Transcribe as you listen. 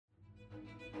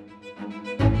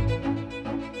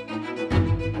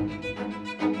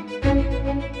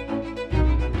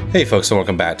Hey folks, and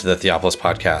welcome back to the Theopolis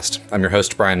Podcast. I'm your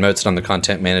host, Brian Motes, and I'm the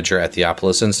content manager at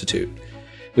Theopolis Institute.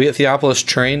 We at Theopolis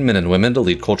train men and women to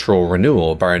lead cultural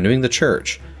renewal by renewing the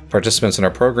church. Participants in our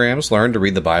programs learn to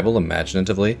read the Bible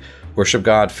imaginatively, worship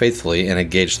God faithfully, and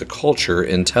engage the culture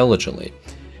intelligently.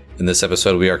 In this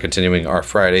episode, we are continuing our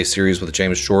Friday series with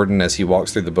James Jordan as he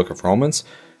walks through the book of Romans,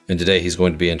 and today he's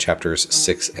going to be in chapters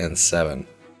 6 and 7.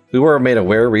 We were made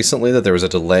aware recently that there was a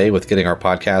delay with getting our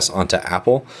podcast onto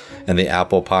Apple and the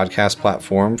Apple podcast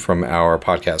platform from our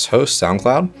podcast host,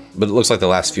 SoundCloud, but it looks like the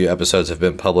last few episodes have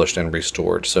been published and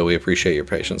restored, so we appreciate your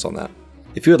patience on that.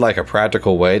 If you would like a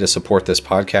practical way to support this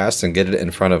podcast and get it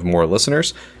in front of more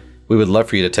listeners, we would love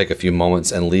for you to take a few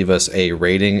moments and leave us a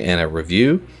rating and a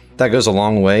review. That goes a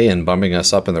long way in bumping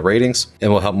us up in the ratings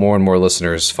and will help more and more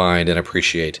listeners find and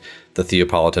appreciate the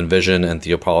Theopolitan vision and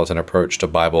Theopolitan approach to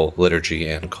Bible, liturgy,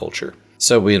 and culture.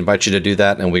 So we invite you to do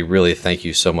that, and we really thank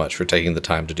you so much for taking the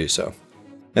time to do so.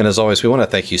 And as always, we want to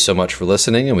thank you so much for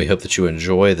listening, and we hope that you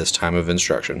enjoy this time of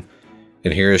instruction.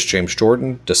 And here is James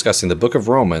Jordan discussing the book of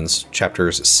Romans,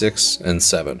 chapters 6 and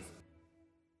 7.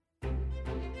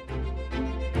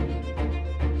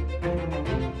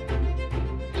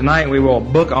 Tonight we will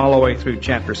book all the way through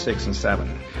chapter 6 and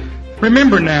 7.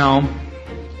 Remember now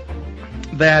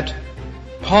that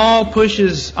Paul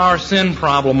pushes our sin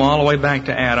problem all the way back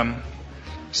to Adam.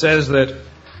 Says that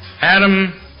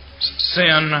Adam's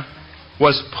sin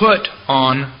was put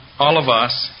on all of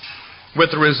us with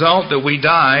the result that we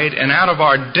died, and out of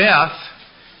our death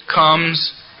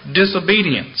comes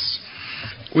disobedience.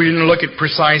 We didn't look at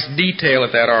precise detail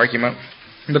at that argument,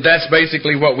 but that's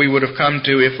basically what we would have come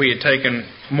to if we had taken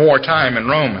more time in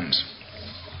Romans.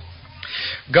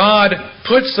 God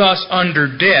puts us under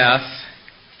death,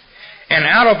 and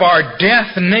out of our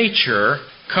death nature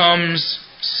comes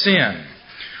sin.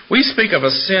 We speak of a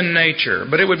sin nature,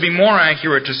 but it would be more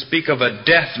accurate to speak of a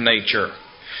death nature.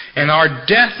 And our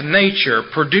death nature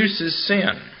produces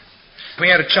sin. If we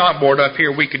had a chalkboard up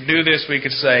here, we could do this. We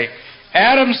could say,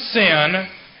 Adam's sin,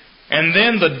 and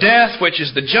then the death, which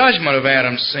is the judgment of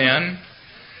Adam's sin,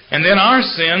 and then our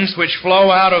sins, which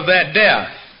flow out of that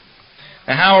death.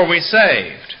 Now, how are we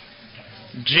saved?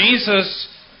 Jesus'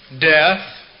 death,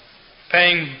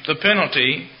 paying the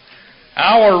penalty,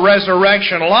 our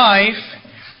resurrection life,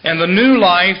 and the new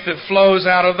life that flows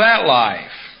out of that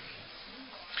life.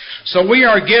 So we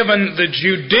are given the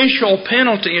judicial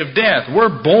penalty of death.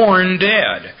 We're born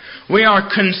dead. We are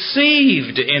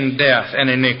conceived in death and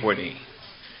iniquity.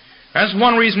 That's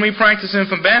one reason we practice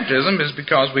infant baptism, is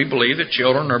because we believe that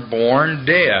children are born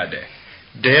dead.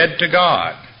 Dead to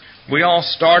God. We all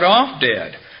start off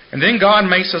dead. And then God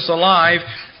makes us alive,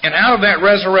 and out of that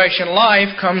resurrection life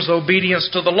comes obedience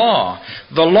to the law.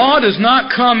 The law does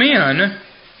not come in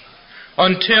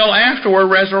until after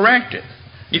we're resurrected.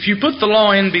 If you put the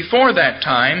law in before that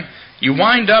time, you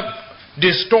wind up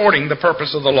distorting the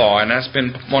purpose of the law, and that's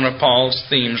been one of Paul's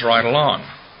themes right along.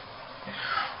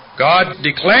 God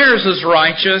declares us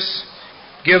righteous,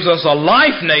 gives us a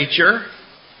life nature,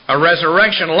 a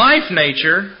resurrection life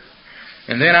nature,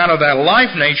 and then out of that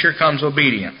life nature comes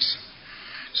obedience.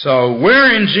 So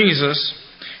we're in Jesus,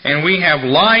 and we have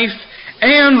life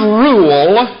and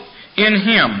rule in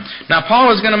Him. Now,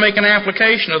 Paul is going to make an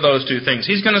application of those two things.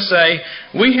 He's going to say,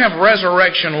 we have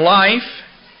resurrection life,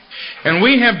 and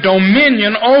we have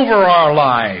dominion over our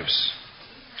lives.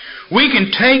 We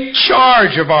can take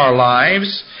charge of our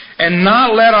lives and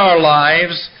not let our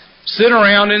lives sit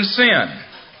around in sin,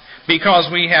 because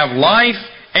we have life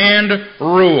and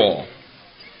rule.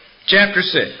 Chapter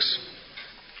 6.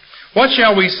 What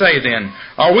shall we say then?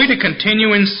 Are we to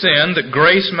continue in sin that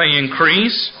grace may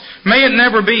increase? May it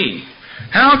never be.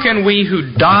 How can we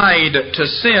who died to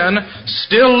sin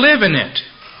still live in it?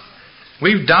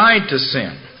 We've died to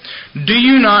sin. Do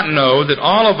you not know that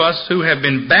all of us who have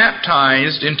been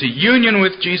baptized into union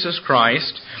with Jesus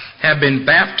Christ have been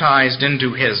baptized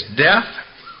into His death?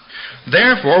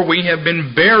 Therefore we have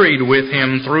been buried with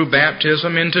Him through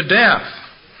baptism into death,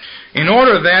 in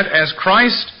order that as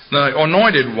Christ, the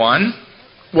Anointed One,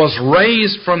 was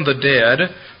raised from the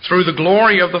dead through the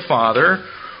glory of the Father,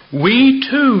 we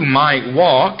too might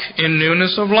walk in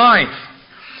newness of life.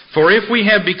 For if we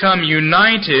have become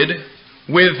united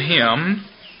with Him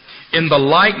in the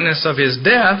likeness of His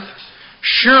death,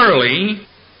 surely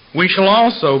we shall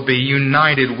also be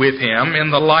united with Him in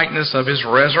the likeness of His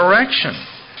resurrection.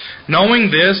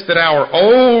 Knowing this, that our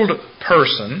old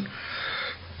person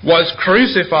was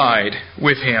crucified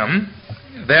with Him,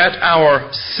 that our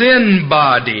sin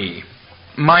body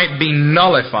might be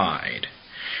nullified,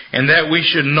 and that we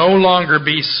should no longer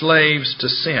be slaves to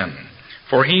sin.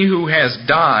 For he who has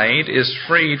died is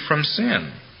freed from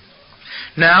sin.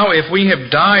 Now, if we have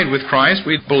died with Christ,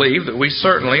 we believe that we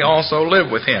certainly also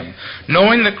live with Him,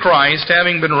 knowing that Christ,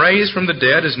 having been raised from the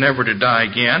dead, is never to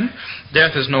die again.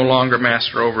 Death is no longer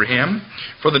master over Him.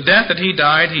 For the death that He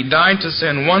died to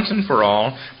sin once and for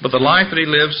all, but the life that He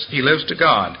lives to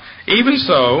God. Even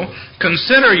so,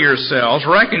 consider yourselves,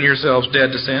 reckon yourselves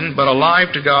dead to sin, but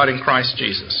alive to God in Christ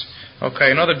Jesus.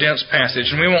 Okay, another dense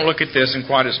passage, and we won't look at this in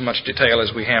quite as much detail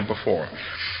as we have before.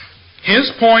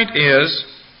 His point is,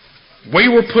 we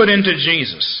were put into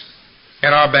Jesus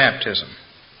at our baptism.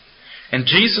 And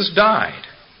Jesus died.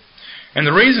 And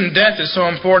the reason death is so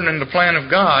important in the plan of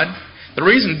God, the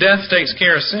reason death takes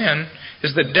care of sin,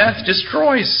 is that death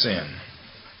destroys sin.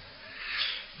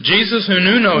 Jesus, who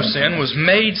knew no sin, was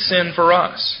made sin for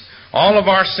us. All of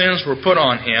our sins were put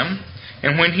on Him,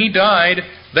 and when He died,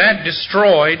 that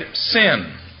destroyed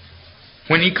sin.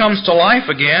 When He comes to life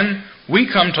again, we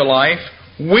come to life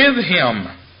with Him.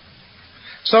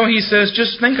 So He says,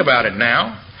 just think about it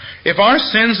now. If our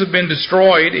sins have been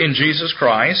destroyed in Jesus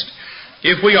Christ,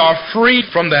 if we are free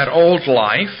from that old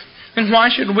life, then why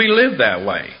should we live that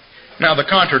way? Now, the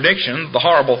contradiction, the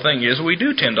horrible thing is we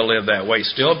do tend to live that way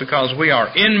still because we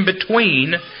are in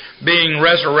between being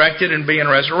resurrected and being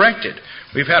resurrected.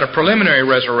 We've had a preliminary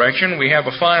resurrection. We have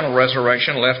a final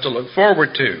resurrection left to look forward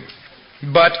to.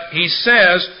 But He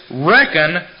says,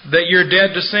 reckon that you're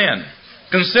dead to sin.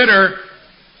 Consider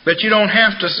that you don't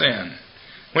have to sin.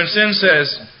 When sin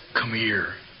says, come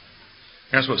here.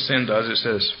 That's what sin does. It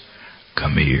says,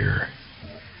 come here.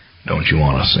 Don't you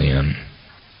want to sin?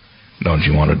 Don't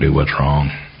you want to do what's wrong?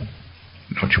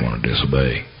 Don't you want to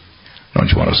disobey? Don't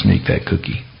you want to sneak that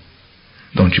cookie?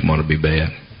 Don't you want to be bad?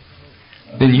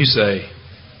 Then you say,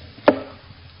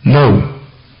 no.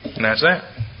 And that's that.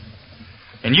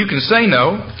 And you can say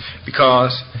no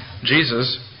because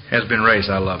Jesus has been raised.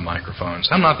 I love microphones.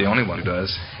 I'm not the only one who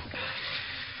does.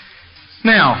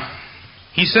 Now,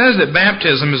 He says that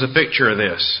baptism is a picture of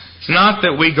this. It's not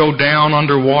that we go down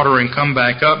underwater and come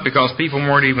back up, because people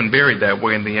weren't even buried that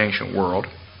way in the ancient world.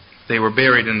 They were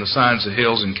buried in the sides of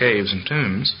hills and caves and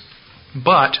tombs.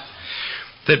 But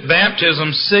that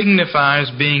baptism signifies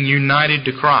being united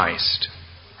to Christ.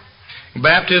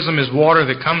 Baptism is water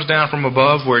that comes down from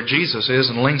above where Jesus is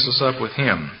and links us up with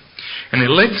Him. And it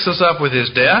links us up with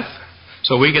His death,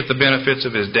 so we get the benefits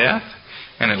of His death.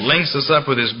 And it links us up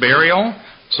with His burial,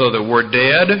 so that we're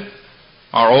dead.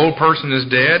 Our old person is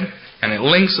dead. And it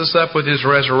links us up with His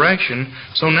resurrection,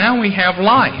 so now we have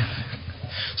life.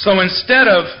 So instead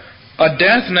of a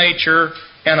death nature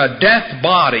and a death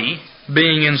body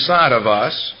being inside of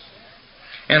us,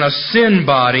 and a sin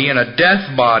body and a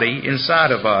death body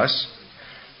inside of us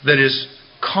that is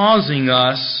causing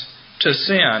us to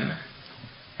sin,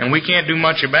 and we can't do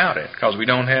much about it because we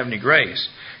don't have any grace.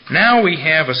 Now we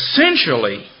have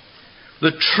essentially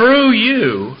the true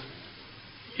you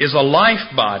is a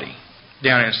life body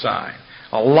down inside,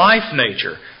 a life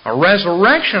nature, a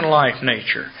resurrection life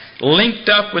nature, linked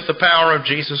up with the power of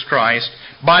Jesus Christ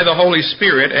by the Holy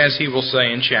Spirit, as He will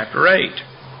say in chapter 8.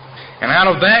 And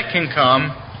out of that can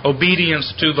come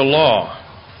obedience to the law.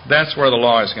 That's where the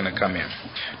law is going to come in.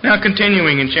 Now,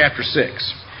 continuing in chapter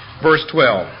 6, verse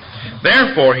 12.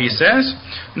 Therefore, he says,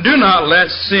 do not let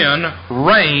sin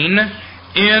reign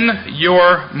in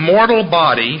your mortal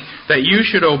body, that you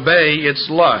should obey its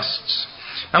lusts.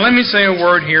 Now, let me say a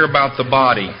word here about the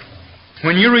body.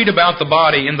 When you read about the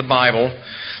body in the Bible,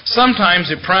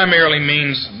 sometimes it primarily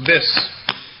means this.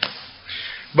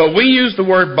 But we use the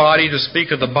word body to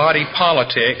speak of the body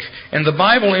politic, and the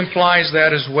Bible implies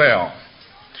that as well.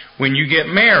 When you get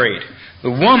married,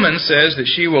 the woman says that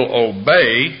she will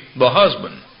obey the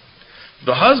husband.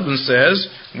 The husband says,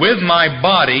 with my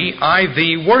body I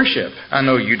thee worship. I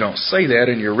know you don't say that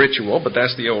in your ritual, but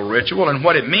that's the old ritual. And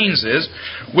what it means is,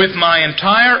 with my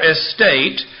entire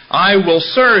estate I will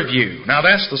serve you. Now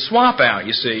that's the swap out,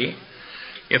 you see.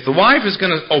 If the wife is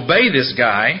going to obey this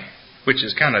guy, which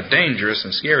is kind of dangerous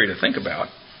and scary to think about,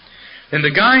 then the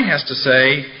guy has to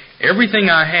say, everything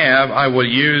I have I will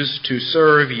use to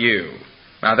serve you.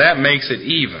 Now that makes it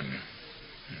even.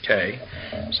 Okay?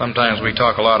 Sometimes we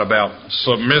talk a lot about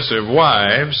submissive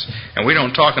wives, and we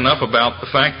don't talk enough about the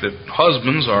fact that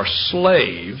husbands are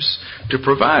slaves to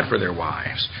provide for their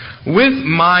wives. With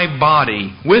my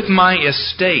body, with my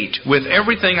estate, with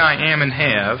everything I am and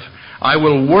have, I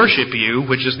will worship you,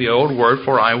 which is the old word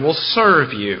for I will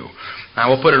serve you. I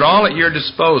will put it all at your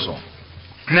disposal.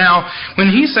 Now, when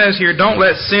he says here, don't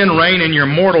let sin reign in your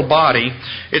mortal body,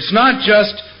 it's not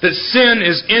just that sin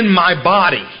is in my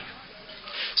body.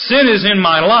 Sin is in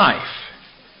my life.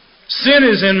 Sin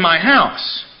is in my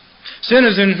house. Sin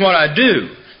is in what I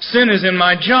do. Sin is in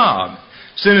my job.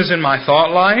 Sin is in my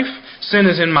thought life. Sin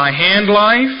is in my hand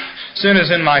life. Sin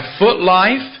is in my foot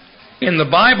life. In the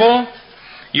Bible,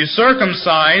 you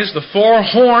circumcise the four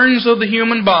horns of the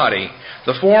human body.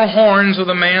 The four horns of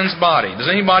the man's body. Does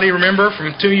anybody remember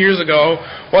from 2 years ago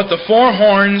what the four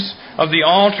horns of the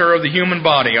altar of the human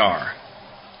body are?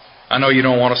 I know you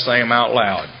don't want to say them out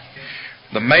loud.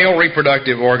 The male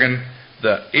reproductive organ,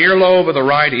 the earlobe of the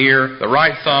right ear, the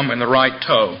right thumb, and the right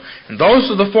toe. And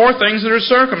those are the four things that are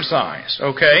circumcised,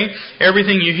 okay?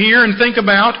 Everything you hear and think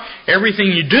about, everything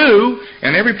you do,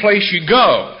 and every place you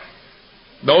go.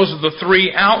 Those are the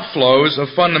three outflows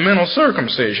of fundamental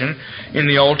circumcision in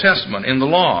the Old Testament, in the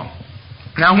law.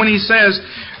 Now, when he says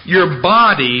your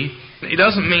body, he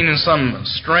doesn't mean in some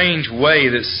strange way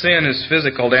that sin is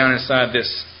physical down inside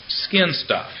this skin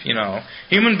stuff, you know.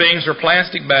 Human beings are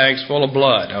plastic bags full of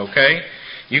blood, okay?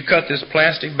 You cut this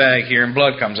plastic bag here and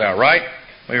blood comes out, right?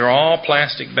 We are all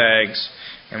plastic bags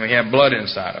and we have blood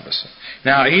inside of us.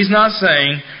 Now, he's not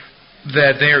saying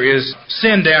that there is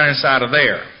sin down inside of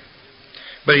there.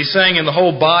 But he's saying in the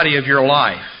whole body of your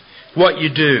life, what you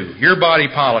do, your body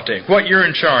politic, what you're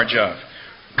in charge of,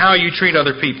 how you treat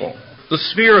other people, the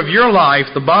sphere of your life,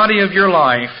 the body of your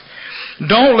life,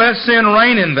 don't let sin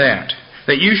reign in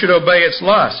that you should obey its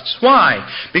lusts. Why?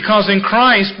 Because in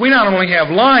Christ we not only have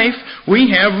life, we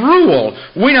have rule.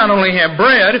 We not only have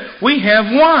bread, we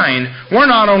have wine. We're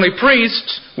not only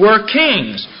priests, we're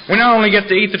kings. We not only get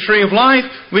to eat the tree of life,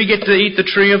 we get to eat the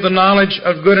tree of the knowledge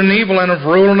of good and evil and of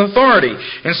rule and authority.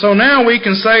 And so now we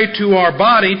can say to our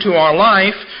body, to our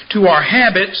life, to our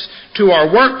habits, to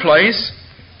our workplace,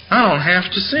 I don't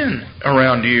have to sin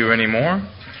around you anymore.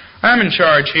 I'm in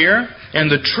charge here,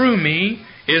 and the true me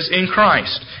is in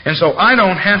Christ. And so I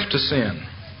don't have to sin.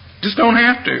 Just don't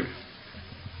have to.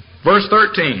 Verse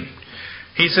 13,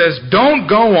 he says, don't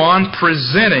go on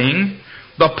presenting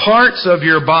the parts of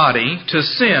your body to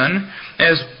sin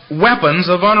as weapons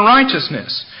of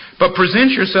unrighteousness, but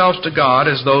present yourselves to God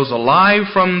as those alive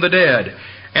from the dead,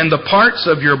 and the parts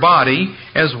of your body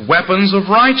as weapons of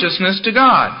righteousness to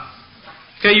God.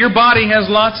 Okay, your body has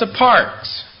lots of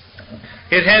parts.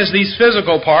 It has these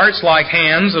physical parts like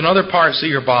hands and other parts of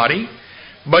your body,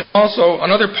 but also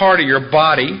another part of your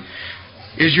body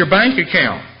is your bank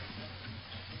account.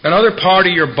 Another part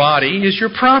of your body is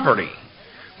your property.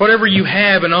 Whatever you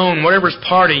have and own, whatever's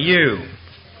part of you.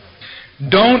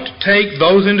 Don't take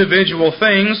those individual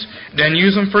things and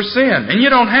use them for sin. And you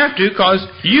don't have to, because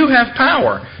you have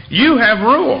power. You have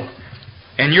rule.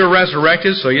 And you're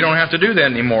resurrected, so you don't have to do that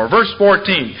anymore. Verse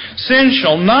 14, sin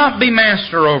shall not be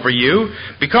master over you,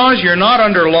 because you're not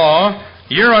under law,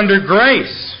 you're under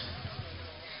grace.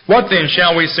 What then,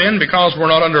 shall we sin because we're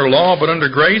not under law but under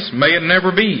grace? May it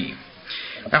never be.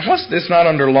 Now, what's this not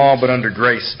under law but under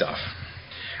grace stuff?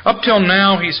 Up till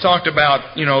now, he's talked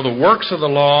about, the works of the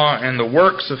law and the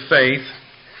works of faith.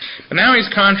 But now he's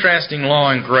contrasting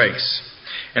law and grace.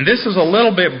 And this is a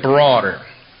little bit broader.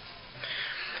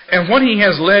 And what he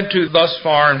has led to thus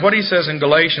far, and what he says in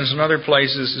Galatians and other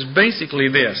places, is basically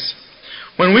this.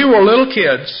 When we were little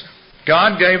kids,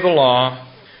 God gave the law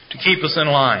to keep us in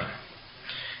line.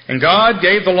 And God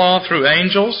gave the law through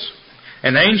angels,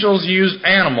 and angels used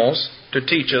animals to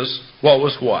teach us what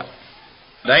was what.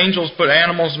 The angels put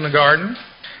animals in the garden.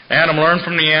 Adam learned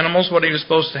from the animals what he was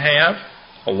supposed to have,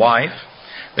 a wife.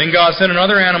 Then God sent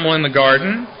another animal in the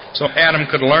garden so Adam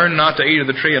could learn not to eat of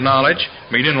the tree of knowledge,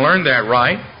 but he didn't learn that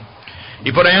right. He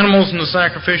put animals in the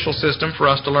sacrificial system for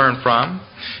us to learn from.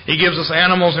 He gives us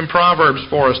animals in Proverbs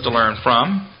for us to learn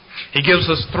from. He gives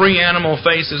us 3 animal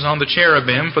faces on the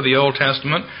cherubim for the Old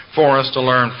Testament for us to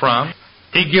learn from.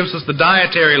 He gives us the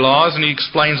dietary laws, and he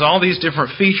explains all these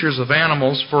different features of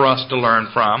animals for us to learn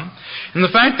from. And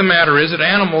the fact of the matter is that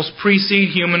animals precede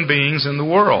human beings in the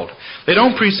world. They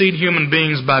don't precede human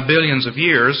beings by billions of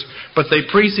years, but they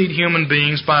precede human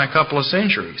beings by a couple of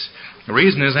centuries. The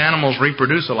reason is animals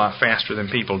reproduce a lot faster than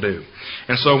people do.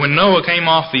 And so when Noah came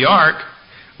off the ark,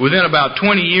 within about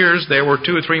 20 years there were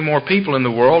 2 or 3 more people in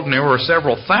the world, and there were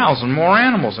several thousand more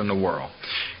animals in the world.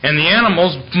 And the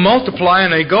animals multiply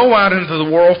and they go out into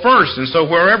the world first. And so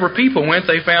wherever people went,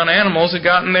 they found animals had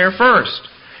gotten there first.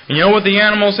 And you know what the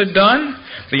animals had done?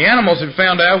 The animals had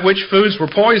found out which foods were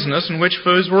poisonous and which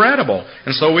foods were edible.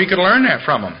 And so we could learn that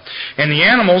from them. And the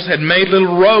animals had made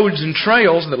little roads and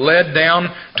trails that led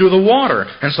down to the water.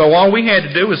 And so all we had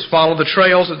to do was follow the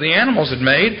trails that the animals had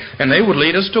made, and they would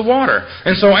lead us to water.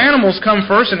 And so animals come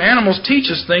first, and animals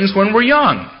teach us things when we're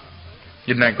young.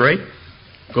 Isn't that great?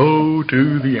 Go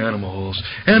to the animals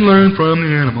and learn from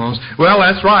the animals. Well,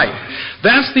 that's right.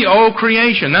 That's the old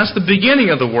creation. That's the beginning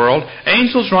of the world.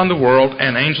 Angels run the world,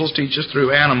 and angels teach us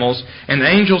through animals, and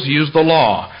angels use the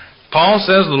law. Paul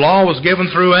says the law was given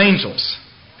through angels.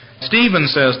 Stephen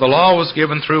says the law was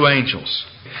given through angels.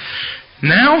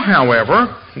 Now,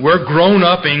 however, we're grown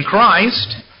up in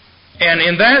Christ, and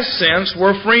in that sense,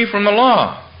 we're free from the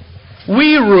law.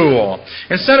 We rule.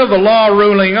 Instead of the law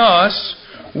ruling us,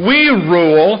 we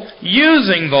rule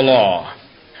using the law.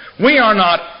 We are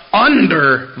not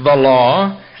under the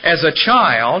law as a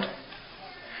child.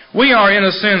 We are, in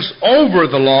a sense, over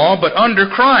the law, but under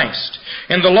Christ.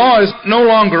 And the law is no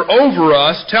longer over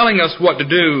us, telling us what to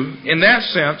do in that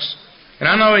sense. And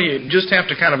I know you just have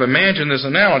to kind of imagine this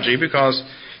analogy, because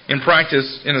in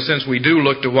practice, in a sense, we do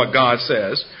look to what God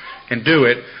says and do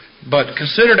it. But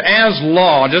considered as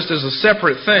law, just as a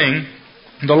separate thing,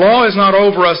 the law is not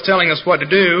over us telling us what to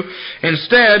do.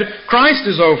 Instead, Christ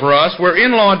is over us. We're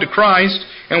in law to Christ,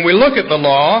 and we look at the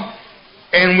law,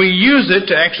 and we use it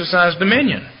to exercise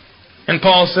dominion. And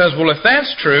Paul says, well, if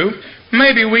that's true,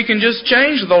 maybe we can just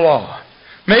change the law.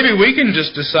 Maybe we can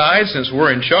just decide, since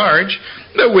we're in charge,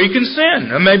 that we can sin.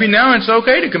 And maybe now it's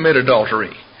okay to commit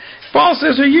adultery. Paul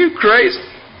says, are you crazy?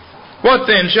 What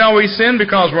then? Shall we sin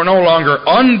because we're no longer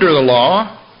under the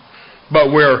law,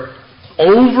 but we're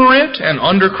over it and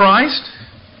under Christ?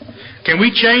 Can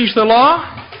we change the law?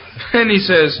 And he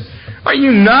says, are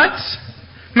you nuts?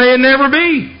 May it never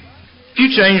be. If you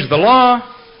change the law,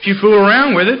 if you fool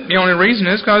around with it, the only reason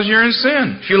is because you're in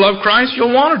sin. If you love Christ,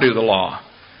 you'll want to do the law.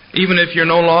 Even if you're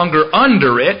no longer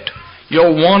under it,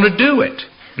 you'll want to do it.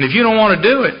 And if you don't want to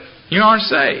do it, you aren't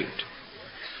saved.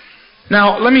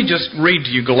 Now, let me just read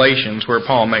to you Galatians, where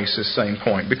Paul makes this same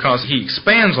point, because he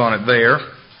expands on it there,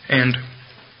 and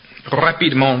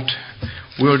rapidement,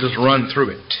 we'll just run through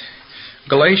it.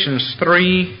 Galatians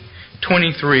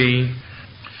 3:23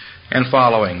 and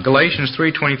following. Galatians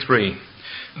 3:23.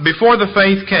 Before the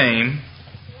faith came,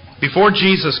 before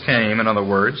Jesus came, in other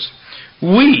words,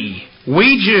 we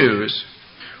Jews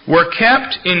were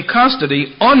kept in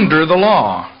custody under the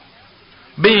law,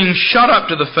 being shut up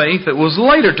to the faith that was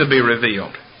later to be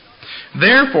revealed.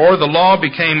 Therefore, the law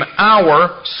became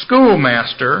our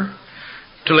schoolmaster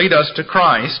to lead us to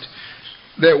Christ,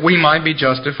 that we might be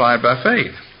justified by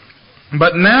faith.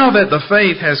 But now that the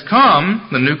faith has come,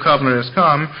 the new covenant has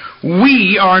come,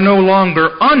 we are no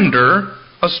longer under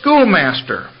a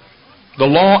schoolmaster. The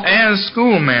law as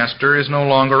schoolmaster is no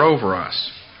longer over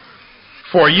us.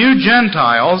 For you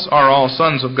Gentiles are all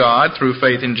sons of God through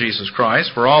faith in Jesus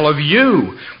Christ. For all of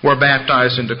you were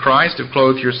baptized into Christ, have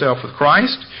clothed yourself with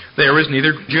Christ. There is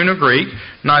neither Jew nor Greek,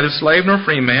 neither slave nor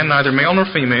free man, neither male nor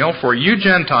female. For you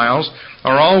Gentiles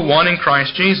are all one in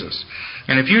Christ Jesus.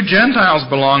 And if you Gentiles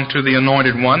belong to the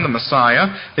Anointed One, the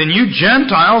Messiah, then you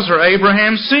Gentiles are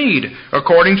Abraham's seed,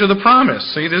 according to the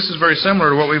promise. See, this is very similar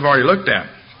to what we've already looked at.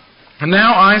 And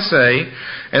now I say,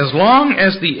 as long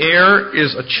as the heir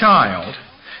is a child,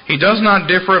 he does not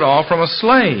differ at all from a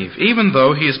slave, even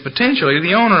though he is potentially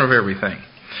the owner of everything.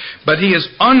 But he is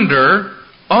under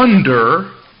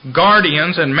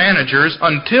guardians and managers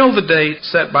until the day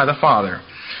set by the Father.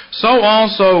 So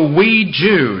also we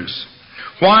Jews,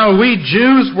 while we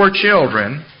Jews were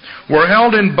children, were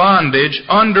held in bondage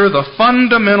under the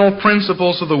fundamental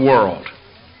principles of the world.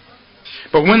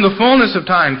 But when the fullness of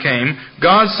time came,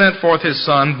 God sent forth His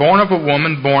Son, born of a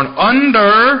woman, born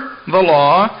under the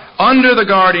law, under the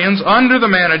guardians, under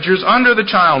the managers, under the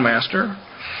childmaster,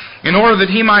 in order that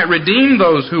He might redeem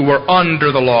those who were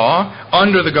under the law,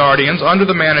 under the guardians, under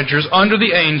the managers, under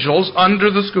the angels, under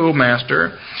the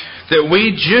schoolmaster, that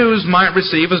we Jews might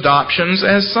receive adoptions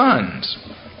as sons.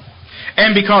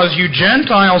 And because you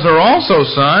Gentiles are also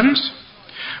sons,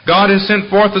 God has sent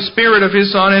forth the Spirit of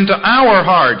His Son into our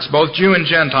hearts, both Jew and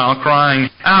Gentile, crying,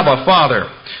 Abba, Father.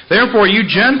 Therefore you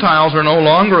Gentiles are no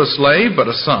longer a slave, but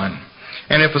a son.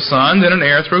 And if a son, then an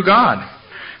heir through God.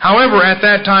 However, at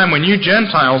that time when you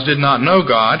Gentiles did not know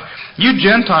God, you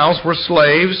Gentiles were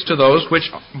slaves to those which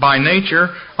by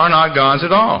nature are not God's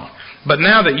at all. But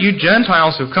now that you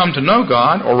Gentiles have come to know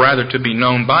God, or rather to be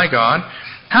known by God,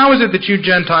 how is it that you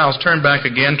Gentiles turn back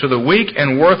again to the weak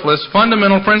and worthless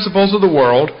fundamental principles of the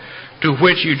world, to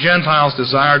which you Gentiles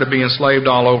desire to be enslaved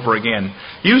all over again?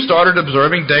 You started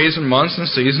observing days and months and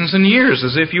seasons and years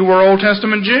as if you were Old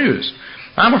Testament Jews.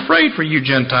 I'm afraid for you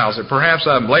Gentiles that perhaps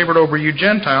I've labored over you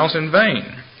Gentiles in vain.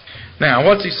 Now,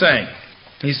 what's he saying?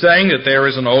 He's saying that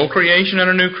there is an old creation and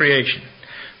a new creation.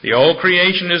 The old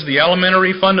creation is the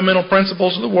elementary fundamental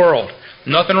principles of the world.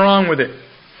 Nothing wrong with it.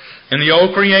 In the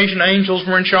old creation, angels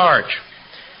were in charge.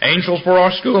 Angels were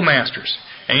our schoolmasters.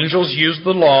 Angels used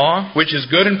the law, which is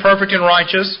good and perfect and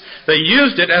righteous. They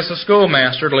used it as a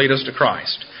schoolmaster to lead us to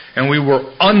Christ. And we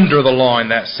were under the law in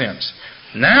that sense.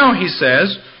 Now, he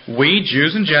says, we,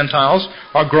 Jews and Gentiles,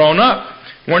 are grown up.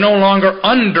 We're no longer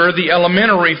under the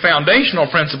elementary foundational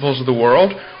principles of the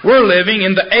world. We're living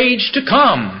in the age to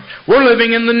come. We're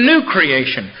living in the new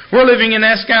creation. We're living in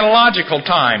eschatological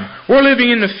time. We're living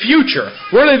in the future.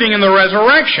 We're living in the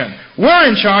resurrection. We're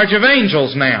in charge of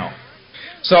angels now.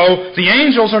 So the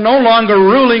angels are no longer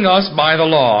ruling us by the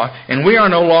law, and we are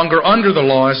no longer under the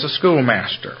law as a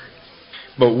schoolmaster.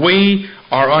 But we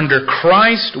are under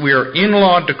Christ. We are in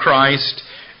law to Christ.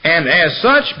 And as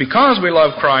such, because we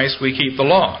love Christ, we keep the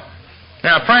law.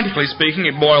 Now, practically speaking,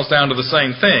 it boils down to the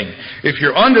same thing. If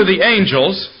you're under the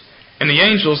angels, and the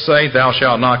angels say, "Thou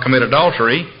shalt not commit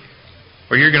adultery,"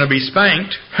 or you're going to be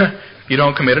spanked, you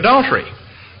don't commit adultery.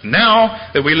 Now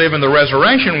that we live in the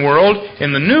resurrection world,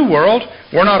 in the new world,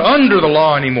 we're not under the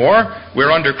law anymore.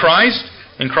 We're under Christ,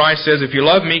 and Christ says, "If you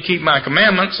love me, keep my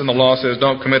commandments," and the law says,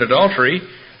 "Don't commit adultery."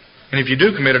 And if you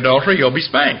do commit adultery, you'll be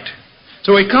spanked.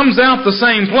 So it comes out the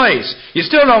same place. You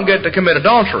still don't get to commit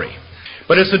adultery.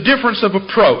 But it's a difference of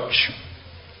approach.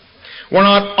 We're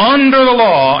not under the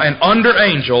law and under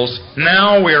angels.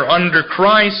 Now we're under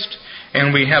Christ,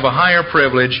 and we have a higher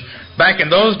privilege. Back in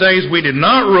those days, we did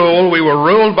not rule. We were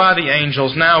ruled by the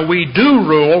angels. Now we do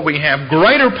rule. We have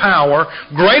greater power,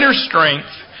 greater strength,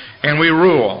 and we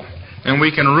rule. And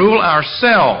we can rule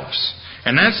ourselves.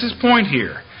 And that's his point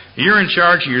here. You're in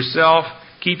charge of yourself.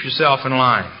 Keep yourself in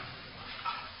line.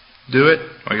 Do it,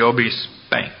 or you'll be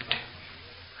spanked.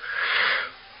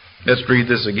 Let's read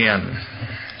this again.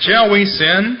 Shall we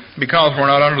sin because we're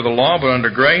not under the law but under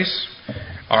grace?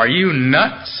 Are you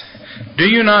nuts? Do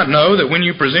you not know that when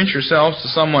you present yourselves to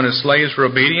someone as slaves for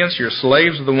obedience, you're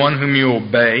slaves of the one whom you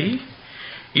obey?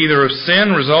 Either of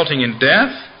sin resulting in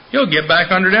death, you'll get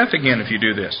back under death again if you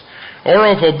do this, or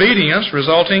of obedience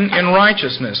resulting in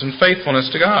righteousness and faithfulness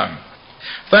to God.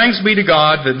 Thanks be to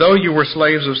God that though you were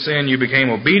slaves of sin, you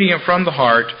became obedient from the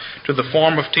heart to the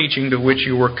form of teaching to which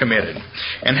you were committed.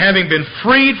 And having been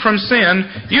freed from sin,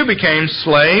 you became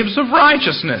slaves of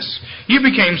righteousness. You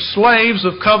became slaves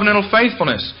of covenantal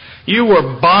faithfulness. You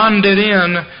were bonded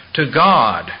in to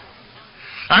God.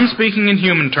 I'm speaking in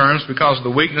human terms because of the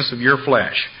weakness of your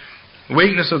flesh, the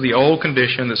weakness of the old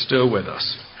condition that's still with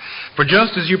us. For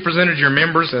just as you presented your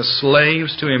members as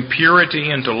slaves to impurity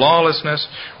and to lawlessness,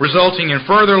 resulting in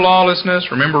further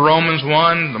lawlessness, remember Romans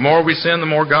 1, the more we sin, the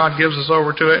more God gives us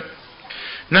over to it.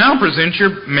 Now present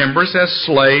your members as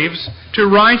slaves to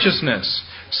righteousness,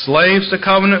 slaves to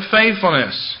covenant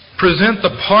faithfulness. Present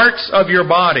the parts of your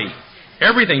body,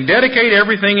 everything, dedicate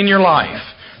everything in your life.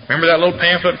 Remember that little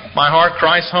pamphlet, My Heart,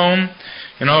 Christ's Home?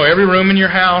 You know, every room in your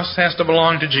house has to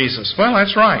belong to Jesus. Well,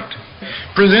 that's right.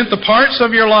 Present the parts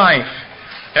of your life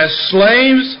as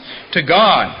slaves to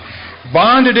God,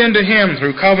 bonded into Him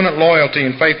through covenant loyalty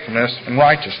and faithfulness and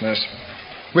righteousness,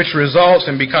 which results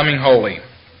in becoming holy.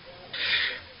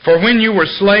 For when you were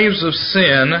slaves of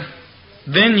sin,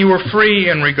 then you were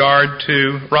free in regard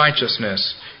to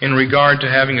righteousness, in regard to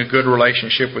having a good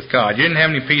relationship with God. You didn't have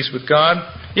any peace with God?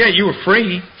 Yeah, you were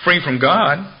free from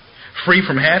God, free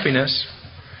from happiness.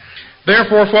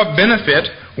 Therefore, what benefit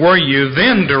were you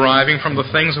then deriving from the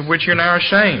things of which you're now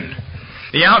ashamed?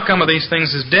 The outcome of these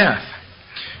things is death.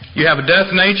 You have a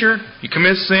death nature, you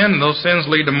commit sin, and those sins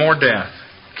lead to more death.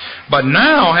 But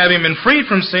now, having been freed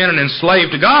from sin and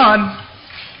enslaved to God,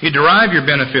 you derive your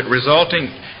benefit, resulting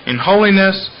in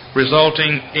holiness,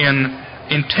 resulting in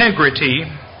integrity,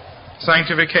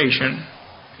 sanctification.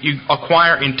 You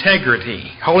acquire integrity.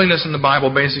 Holiness in the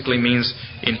Bible basically means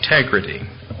integrity,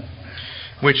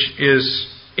 which is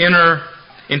inner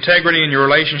integrity in your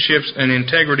relationships and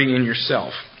integrity in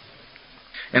yourself.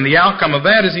 And the outcome of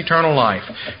that is eternal life.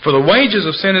 For the wages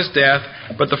of sin is death,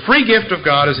 but the free gift of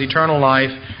God is eternal life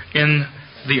in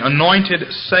the anointed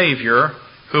Savior,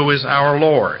 who is our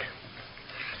Lord.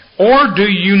 Or do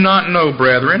you not know,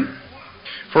 brethren,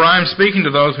 for I am speaking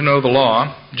to those who know the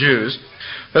law, Jews,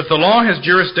 that the law has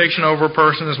jurisdiction over a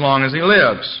person as long as he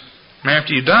lives. And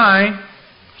after you die,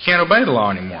 you can't obey the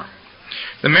law anymore.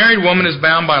 The married woman is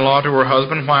bound by law to her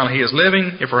husband while he is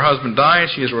living. If her husband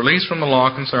dies, she is released from the law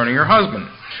concerning her husband.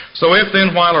 So if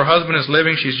then, while her husband is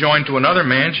living, she is joined to another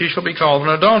man, she shall be called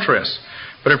an adulteress.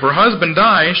 But if her husband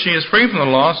dies, she is free from the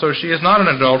law, so she is not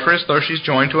an adulteress, though she's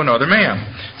joined to another man.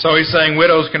 So he's saying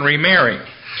widows can remarry.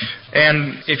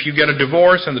 And if you get a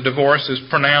divorce, and the divorce is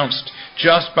pronounced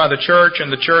just by the church,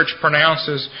 and the church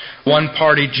pronounces one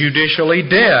party judicially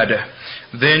dead,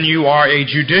 then you are a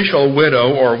judicial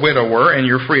widow or widower, and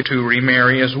you're free to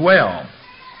remarry as well.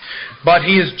 But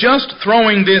he is just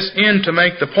throwing this in to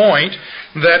make the point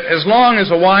that as long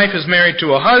as a wife is married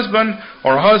to a husband,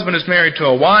 or a husband is married to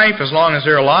a wife, as long as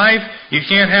they're alive, you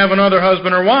can't have another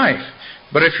husband or wife.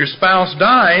 But if your spouse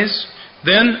dies,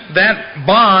 then that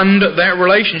bond, that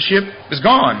relationship is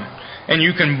gone. And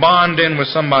you can bond in with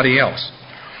somebody else.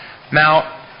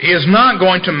 Now, he is not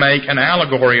going to make an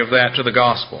allegory of that to the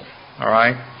gospel. All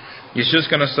right? He's just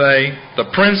going to say, the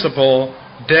principle,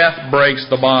 death breaks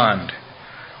the bond.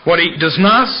 What he does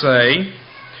not say,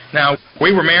 now,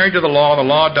 we were married to the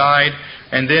law died,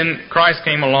 and then Christ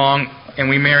came along and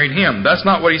we married Him. That's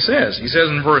not what he says. He says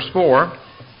in verse 4,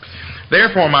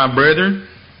 therefore, my brethren,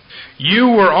 you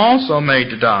were also made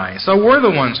to die. So we're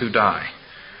the ones who die.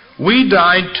 We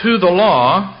died to the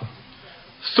law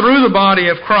through the body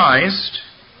of Christ,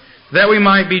 that we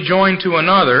might be joined to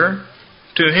another,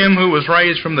 to Him who was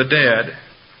raised from the dead.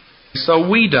 So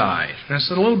we died. And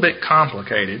it's a little bit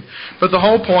complicated. But the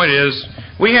whole point is,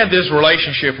 we had this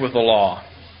relationship with the law.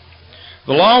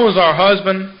 The law was our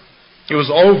husband. It was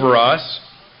over us.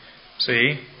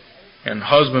 See? And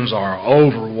husbands are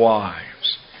over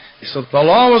wives. So the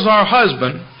law was our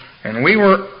husband, and we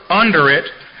were under it,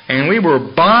 and we were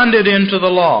bonded into the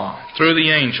law through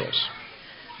the angels.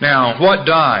 Now, what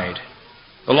died?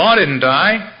 The law didn't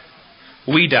die.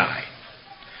 We died.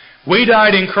 We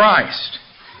died in Christ.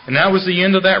 And that was the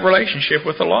end of that relationship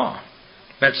with the law.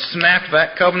 That snapped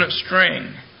that covenant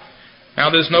string. Now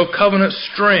there's no covenant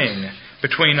string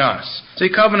between us.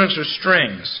 See, covenants are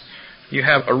strings. You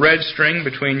have a red string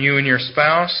between you and your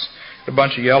spouse, a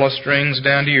bunch of yellow strings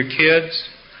down to your kids,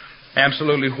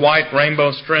 absolutely white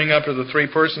rainbow string up to the three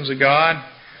persons of God,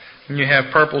 and you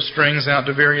have purple strings out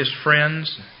to various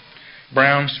friends,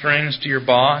 brown strings to your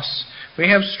boss. We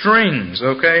have strings,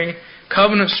 okay?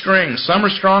 Covenant strings. Some are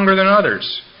stronger than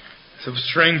others. If a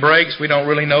string breaks, we don't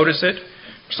really notice it.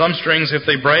 Some strings, if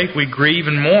they break, we grieve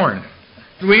and mourn.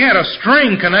 We had a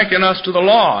string connecting us to the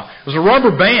law. It was a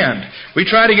rubber band. We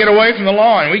try to get away from the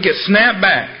law and we get snapped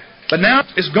back. But now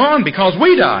it's gone because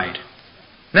we died.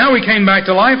 Now we came back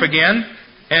to life again,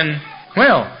 and,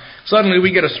 well, suddenly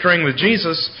we get a string with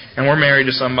Jesus and we're married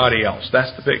to somebody else.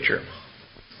 That's the picture.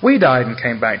 We died and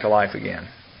came back to life again.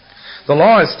 The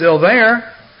law is still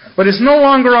there, but it's no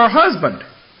longer our husband.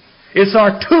 It's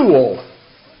our tool.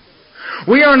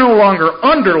 We are no longer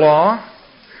under law.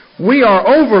 We are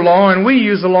over law, and we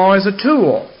use the law as a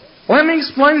tool. Let me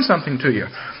explain something to you.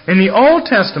 In the Old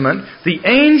Testament, the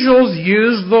angels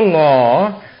used the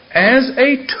law as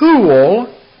a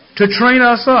tool to train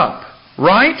us up.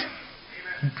 Right?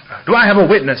 Do I have a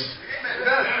witness?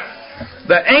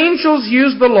 The angels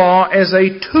used the law as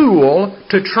a tool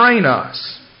to train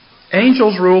us.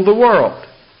 Angels rule the world.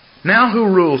 Now who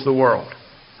rules the world?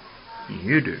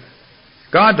 You do.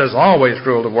 God does always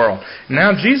rule the world.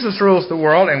 Now Jesus rules the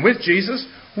world, and with Jesus,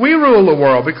 we rule the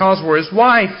world because we're His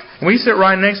wife. We sit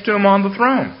right next to Him on the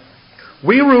throne.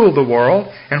 We rule the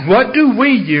world, and what do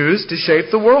we use to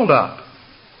shape the world up?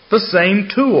 The same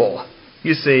tool.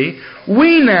 You see,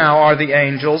 we now are the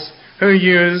angels who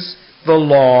use the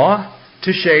law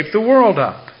to shape the world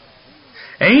up.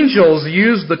 Angels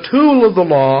used the tool of the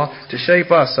law to shape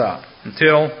us up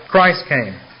until Christ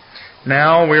came.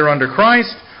 Now we're under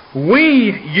Christ.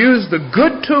 We use the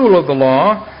good tool of the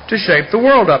law to shape the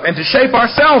world up and to shape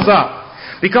ourselves up,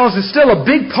 because it's still a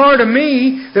big part of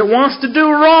me that wants to do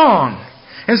wrong.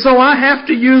 And so I have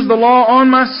to use the law on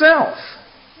myself.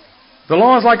 The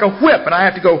law is like a whip, and I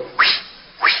have to go whoosh,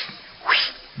 whoosh,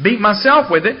 whoosh, beat myself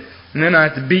with it, and then I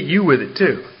have to beat you with it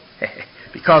too.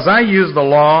 Because I use the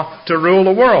law to rule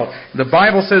the world. The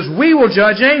Bible says we will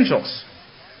judge angels.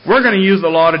 We're going to use the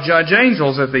law to judge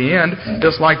angels at the end,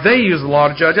 just like they use the law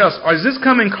to judge us. Is this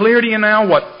coming clear to you now,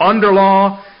 what under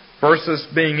law versus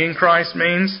being in Christ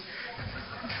means?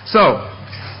 So,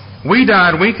 we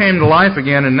died, we came to life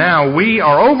again, and now we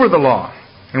are over the law.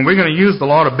 And we're going to use the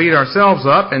law to beat ourselves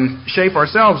up and shape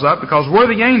ourselves up because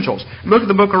we're the angels. Look at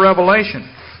the book of Revelation.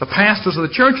 The pastors of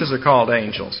the churches are called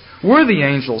angels. We're the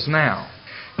angels now.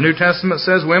 The New Testament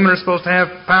says women are supposed to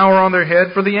have power on their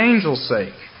head for the angels'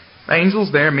 sake.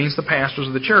 Angels there means the pastors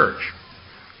of the church,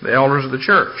 the elders of the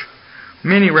church.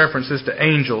 Many references to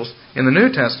angels in the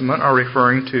New Testament are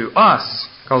referring to us,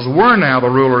 because we're now the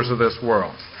rulers of this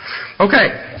world.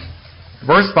 Okay,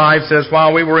 verse 5 says,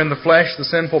 while we were in the flesh, the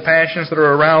sinful passions that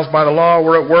are aroused by the law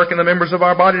were at work in the members of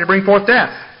our body to bring forth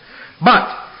death. But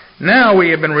now we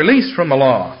have been released from the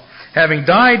law, having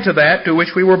died to that to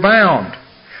which we were bound,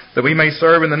 that we may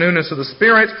serve in the newness of the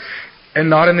Spirit and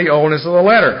not in the oldness of the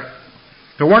letter.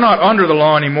 So we're not under the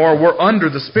law anymore, we're under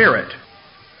the Spirit.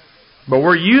 But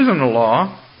we're using the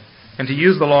law, and to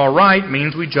use the law right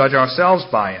means we judge ourselves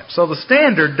by it. So the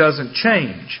standard doesn't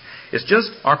change. It's just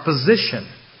our position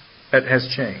that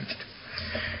has changed.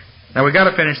 Now we've got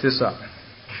to finish this up.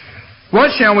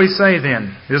 What shall we say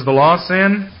then? Is the law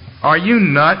sin? Are you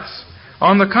nuts?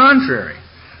 On the contrary,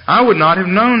 I would not have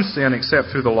known sin except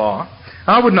through the law.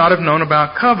 I would not have known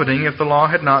about coveting if the law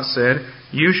had not said,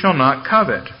 you shall not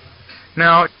covet.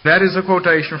 Now, that is a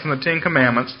quotation from the Ten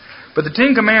Commandments, but the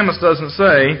Ten Commandments doesn't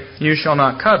say, you shall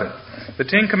not covet. The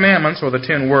Ten Commandments, or the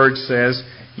 10 words, says,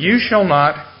 you shall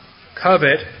not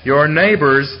covet your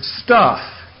neighbor's stuff.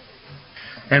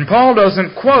 And Paul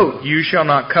doesn't quote, you shall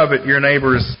not covet your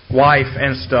neighbor's wife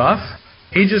and stuff.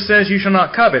 He just says you shall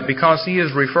not covet because he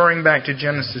is referring back to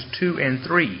Genesis 2 and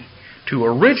 3, to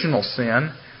original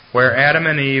sin, where Adam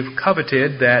and Eve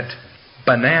coveted that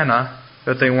banana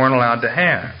that they weren't allowed to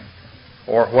have,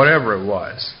 or whatever it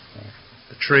was,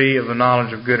 the tree of the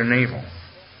knowledge of good and evil.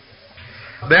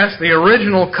 That's the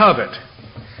original covet,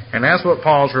 and that's what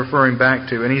Paul's referring back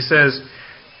to. And he says,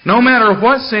 no matter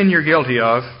what sin you're guilty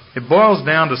of, it boils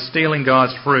down to stealing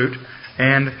God's fruit,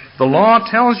 and the law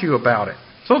tells you about it.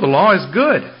 So the law is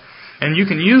good, and you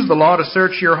can use the law to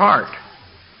search your heart.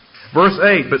 Verse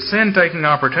 8, but sin, taking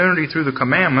opportunity through the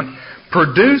commandment,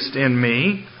 produced in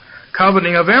me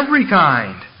coveting of every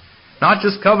kind. Not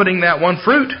just coveting that one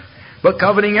fruit, but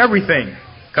coveting everything.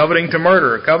 Coveting to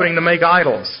murder, coveting to make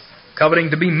idols,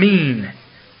 coveting to be mean,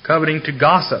 coveting to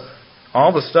gossip.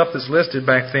 All the stuff that's listed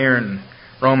back there in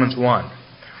Romans 1.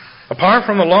 Apart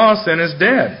from the law, sin is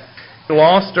dead. The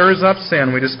law stirs up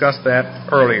sin. We discussed that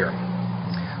earlier.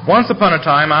 Once upon a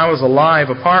time I was alive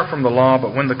apart from the law,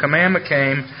 but when the commandment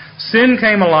came, sin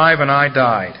came alive and I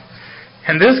died.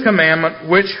 And this commandment,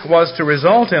 which was to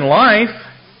result in life,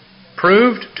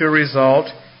 proved to result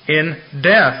in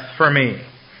death for me.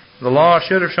 The law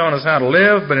should have shown us how to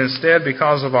live, but instead,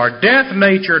 because of our death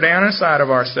nature down inside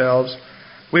of ourselves,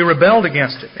 we rebelled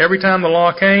against it. Every time the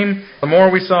law came, the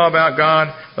more we saw about God,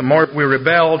 the more we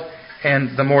rebelled,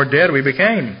 and the more dead we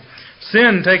became.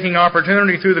 Sin, taking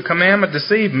opportunity through the commandment,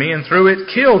 deceived me, and through it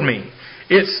killed me.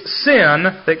 It's sin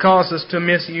that caused us to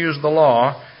misuse the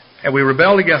law, and we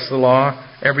rebelled against the law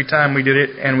every time we did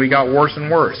it, and we got worse and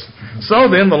worse. So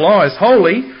then, the law is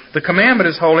holy, the commandment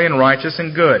is holy and righteous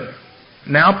and good.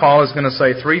 Now Paul is going to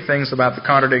say 3 things about the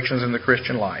contradictions in the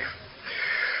Christian life.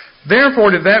 Therefore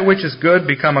did that which is good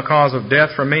become a cause of death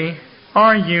for me?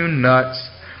 Are you nuts?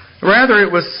 Rather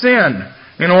it was sin,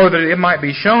 in order that it might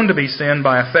be shown to be sin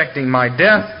by affecting my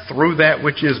death through that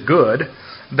which is good,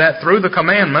 that through the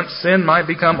commandments sin might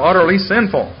become utterly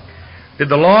sinful. Did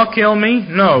the law kill me?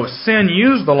 No, sin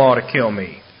used the law to kill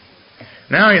me.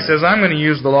 Now he says, I'm going to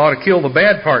use the law to kill the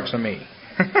bad parts of me.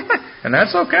 And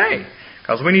that's okay,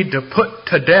 because we need to put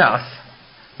to death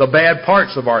the bad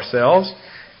parts of ourselves.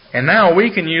 And now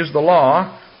we can use the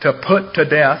law to put to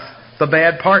death the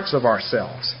bad parts of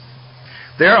ourselves.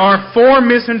 There are 4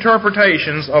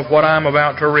 misinterpretations of what I'm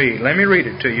about to read. Let me read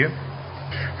it to you.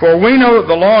 For we know that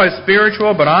the law is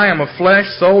spiritual, but I am of flesh,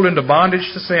 sold into bondage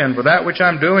to sin. For that which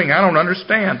I'm doing, I don't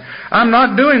understand. I'm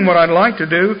not doing what I'd like to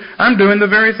do. I'm doing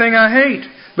the very thing I hate.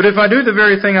 But if I do the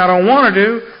very thing I don't want to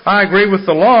do, I agree with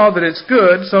the law that it's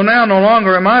good. So now no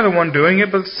longer am I the one doing it,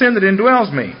 but sin that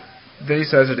indwells me. Then he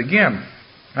says it again.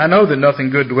 I know that nothing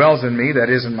good dwells in me, that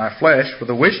is, in my flesh, for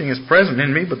the wishing is present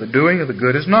in me, but the doing of the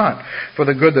good is not. For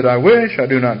the good that I wish, I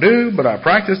do not do, but I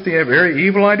practice the very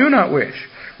evil I do not wish.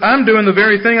 I'm doing the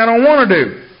very thing I don't want to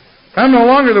do. I'm no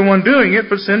longer the one doing it,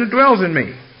 but sin that dwells in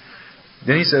me.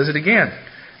 Then he says it again.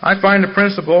 I find the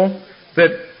principle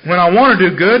that when I want to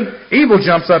do good, evil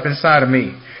jumps up inside of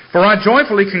me. For I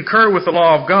joyfully concur with the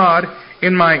law of God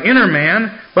in my inner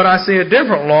man, but I see a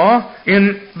different law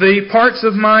in the parts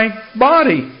of my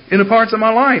body, in the parts of my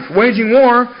life, waging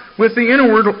war with the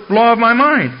inward law of my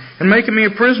mind, and making me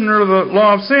a prisoner of the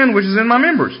law of sin which is in my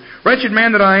members. Wretched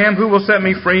man that I am, who will set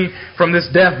me free from this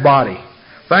death body?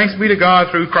 Thanks be to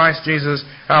God through Christ Jesus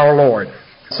our Lord.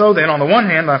 So then, on the one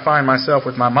hand, I find myself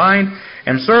with my mind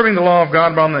and serving the law of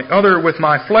God, but on the other with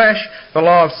my flesh, the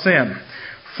law of sin.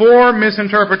 4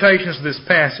 misinterpretations of this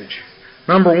passage.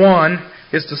 Number 1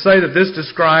 is to say that this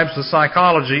describes the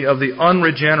psychology of the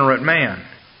unregenerate man.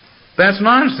 That's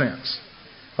nonsense.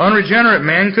 Unregenerate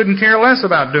man couldn't care less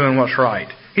about doing what's right.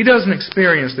 He doesn't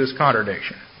experience this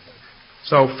contradiction.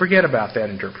 So forget about that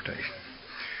interpretation.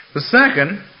 The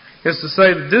second is to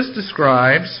say that this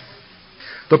describes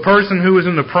the person who is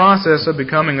in the process of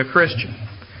becoming a Christian.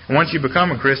 And once you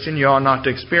become a Christian, you ought not to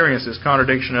experience this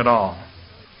contradiction at all.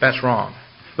 That's wrong.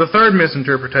 The third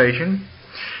misinterpretation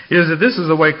is that this is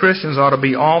the way Christians ought to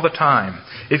be all the time.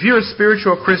 If you're a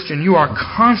spiritual Christian, you are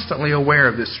constantly aware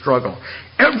of this struggle.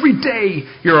 Every day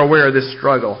you're aware of this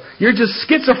struggle. You're just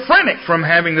schizophrenic from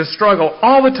having this struggle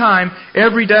all the time,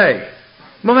 every day.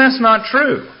 Well, that's not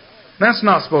true. That's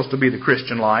not supposed to be the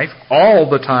Christian life, all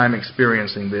the time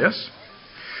experiencing this.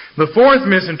 The fourth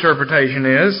misinterpretation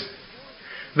is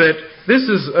that this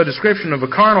is a description of a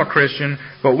carnal Christian,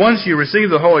 but once you receive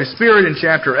the Holy Spirit in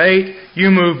chapter 8, you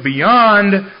move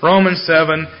beyond Romans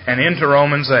 7 and into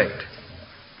Romans 8.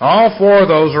 All four of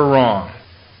those are wrong.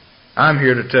 I'm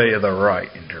here to tell you the right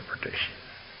interpretation.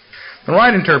 The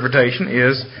right interpretation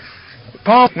is,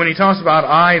 Paul, when he talks about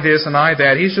I this and I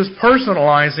that, he's just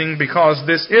personalizing because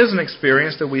this is an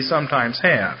experience that we sometimes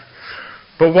have.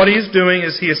 But what he's doing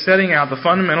is he is setting out the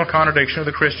fundamental contradiction of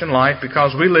the Christian life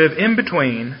because we live in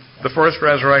between the first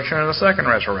resurrection and the second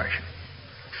resurrection.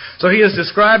 So he is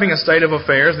describing a state of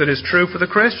affairs that is true for the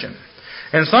Christian.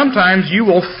 And sometimes you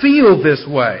will feel this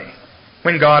way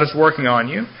when God is working on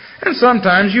you, and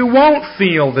sometimes you won't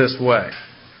feel this way.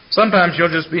 Sometimes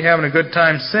you'll just be having a good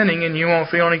time sinning and you won't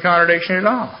feel any contradiction at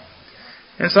all.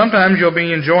 And sometimes you'll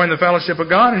be enjoying the fellowship of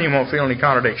God and you won't feel any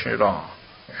contradiction at all.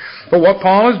 But what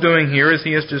Paul is doing here is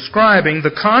he is describing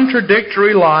the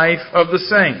contradictory life of the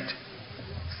saint.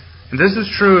 And this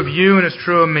is true of you and it's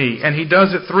true of me. And he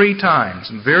does it 3 times.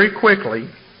 And very quickly,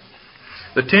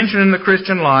 the tension in the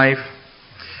Christian life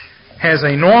has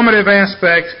a normative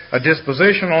aspect, a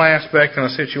dispositional aspect, and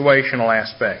a situational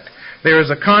aspect. There is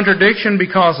a contradiction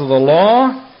because of the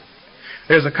law.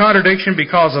 There's a contradiction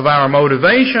because of our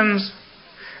motivations.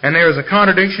 And there is a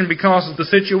contradiction because of the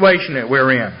situation that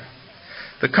we're in.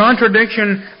 The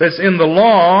contradiction that's in the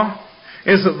law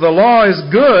is that the law is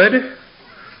good,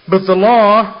 but the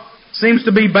law seems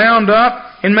to be bound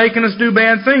up in making us do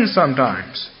bad things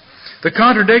sometimes. The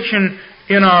contradiction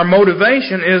in our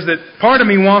motivation is that part of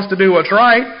me wants to do what's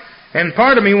right, and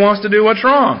part of me wants to do what's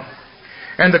wrong.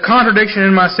 And the contradiction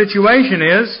in my situation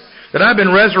is that I've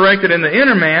been resurrected in the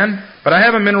inner man, but I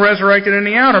haven't been resurrected in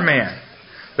the outer man.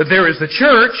 That there is the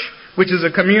church, which is a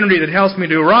community that helps me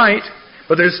do right,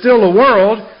 but there's still a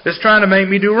world that's trying to make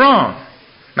me do wrong.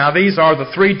 Now, these are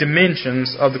the 3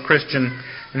 dimensions of the Christian.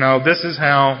 This is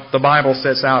how the Bible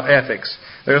sets out ethics.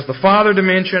 There's the Father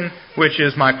dimension, which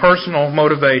is my personal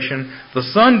motivation, the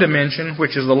Son dimension,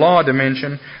 which is the law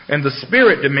dimension, and the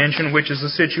Spirit dimension, which is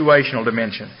the situational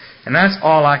dimension. And that's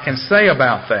all I can say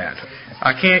about that.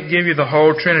 I can't give you the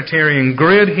whole Trinitarian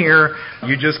grid here.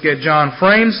 You just get John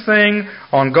Frame's thing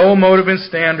on goal, motive, and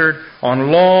standard,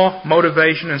 on law,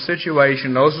 motivation, and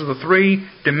situation. Those are the 3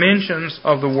 dimensions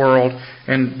of the world,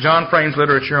 and John Frame's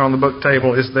literature on the book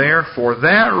table is there for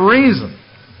that reason.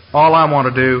 All I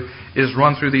want to do is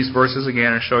run through these verses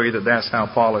again and show you that that's how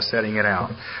Paul is setting it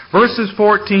out. Verses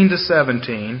 14 to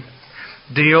 17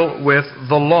 deal with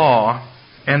the law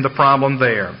and the problem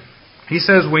there. He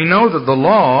says, we know that the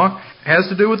law has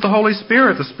to do with the Holy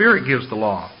Spirit. The Spirit gives the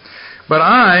law. But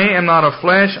I am not of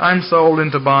flesh. I'm sold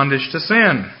into bondage to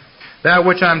sin. That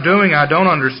which I'm doing I don't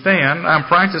understand. I'm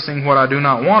practicing what I do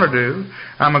not want to do.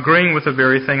 I'm agreeing with the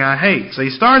very thing I hate. So he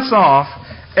starts off,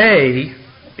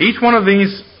 each one of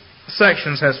these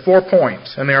sections has 4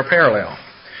 points, and they are parallel.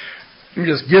 Let me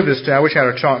just give this to you. I wish I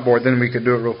had a chalkboard, then we could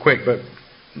do it real quick. But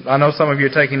I know some of you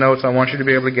are taking notes. I want you to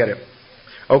be able to get it.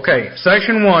 Okay,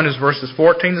 section 1 is verses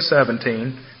 14 to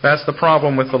 17. That's the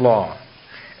problem with the law.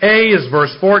 A is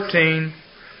verse 14,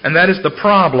 and that is the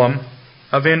problem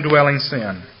of indwelling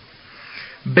sin.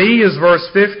 B is verse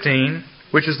 15,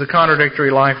 which is the contradictory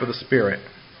life of the Spirit.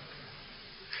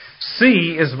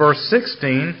 C is verse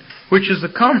 16, which is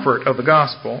the comfort of the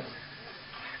gospel.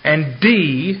 And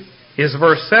D is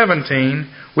verse 17,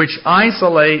 which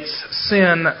isolates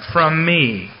sin from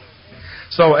me.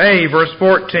 So A, verse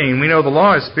 14, we know the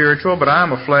law is spiritual, but I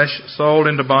am a flesh sold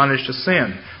into bondage to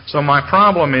sin. So my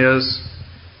problem is,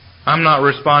 I'm not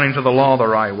responding to the law the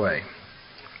right way.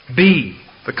 B,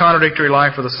 the contradictory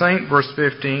life of the saint, verse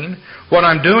 15. What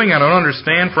I'm doing I don't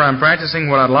understand, for I'm practicing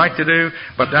what I'd like to do,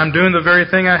 but I'm doing the very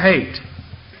thing I hate.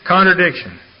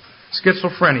 Contradiction.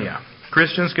 Schizophrenia.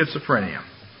 Christian schizophrenia.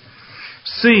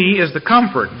 C is the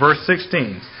comfort, verse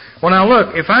 16. Well, now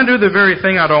look, if I do the very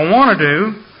thing I don't want to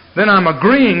do, then I'm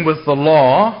agreeing with the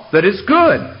law that it's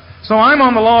good. So I'm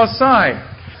on the law's side.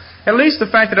 At least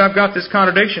the fact that I've got this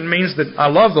contradiction means that I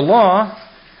love the law.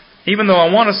 Even though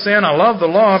I want to sin, I love the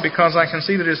law because I can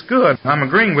see that it's good. I'm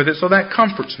agreeing with it, so that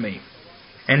comforts me.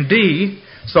 And D,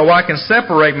 so I can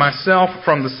separate myself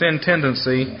from the sin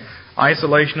tendency,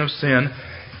 isolation of sin.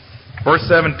 Verse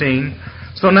 17,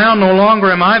 so now no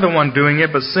longer am I the one doing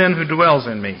it, but sin who dwells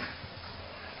in me.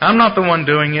 I'm not the one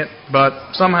doing it,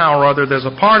 but somehow or other there's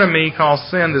a part of me called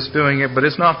sin that's doing it, but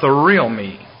it's not the real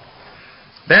me.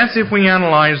 That's if we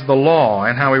analyze the law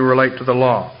and how we relate to the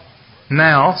law.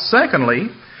 Now, secondly,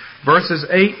 verses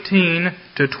 18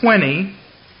 to 20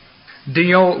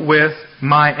 deal with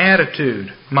my attitude,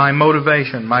 my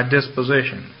motivation, my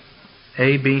disposition.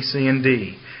 A, B, C, and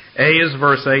D. A is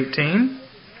verse 18.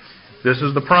 This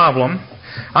is the problem.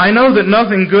 I know that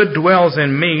nothing good dwells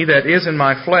in me, that is in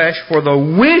my flesh, for the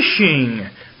wishing,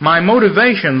 my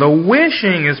motivation, the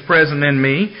wishing is present in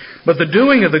me, but the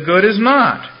doing of the good is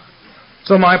not.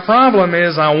 So my problem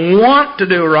is I want to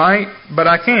do right, but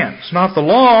I can't. It's not the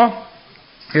law,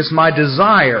 it's my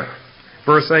desire.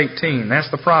 Verse 18,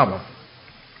 that's the problem.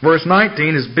 Verse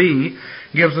 19 is B,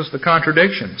 gives us the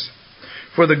contradictions.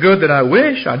 For the good that I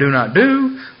wish, I do not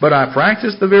do, but I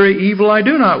practice the very evil I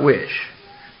do not wish.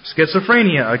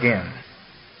 Schizophrenia again.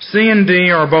 C and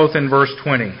D are both in verse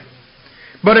 20.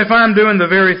 But if I'm doing the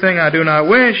very thing I do not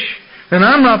wish, then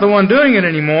I'm not the one doing it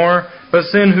anymore, but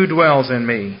sin who dwells in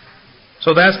me.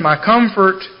 So that's my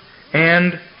comfort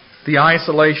and the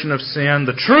isolation of sin.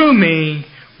 The true me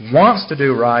wants to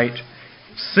do right.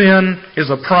 Sin is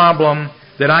a problem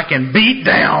that I can beat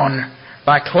down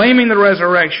by claiming the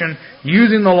resurrection,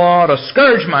 using the law to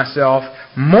scourge myself,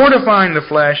 mortifying the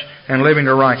flesh, and living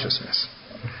to righteousness.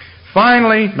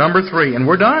 Finally, number 3, and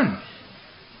we're done.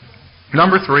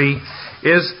 Number 3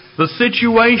 is the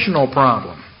situational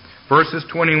problem, verses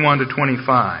 21 to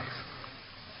 25.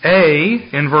 A,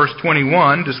 in verse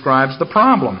 21, describes the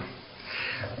problem.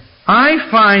 I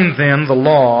find then the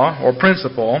law, or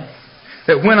principle,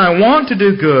 that when I want to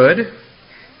do good,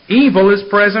 evil is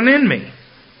present in me.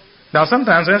 Now,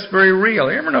 sometimes that's very real.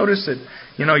 You ever notice that,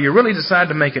 you really decide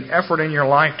to make an effort in your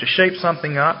life to shape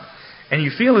something up, and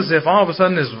you feel as if all of a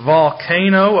sudden this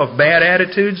volcano of bad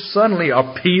attitudes suddenly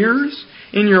appears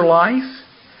in your life?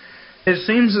 It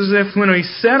seems as if when we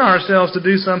set ourselves to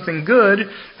do something good,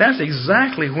 that's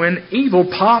exactly when evil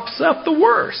pops up the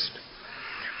worst.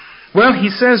 Well, he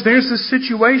says there's this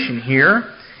situation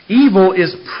here. Evil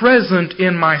is present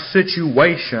in my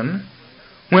situation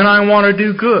when I want to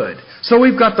do good. So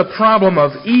we've got the problem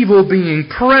of evil being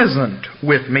present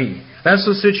with me. That's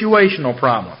the situational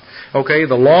problem. Okay,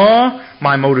 the law,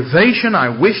 my motivation, I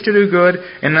wish to do good,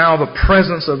 and now the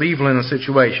presence of evil in the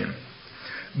situation.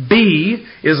 B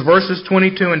is verses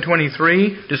 22 and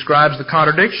 23, describes the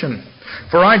contradiction.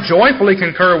 For I joyfully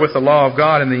concur with the law of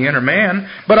God in the inner man,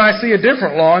 but I see a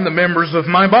different law in the members of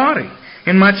my body,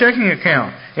 in my checking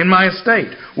account, in my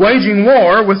estate, waging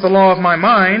war with the law of my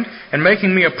mind, and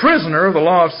making me a prisoner of the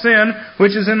law of sin,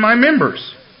 which is in my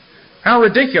members. How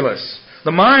ridiculous.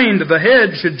 The mind, the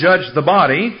head, should judge the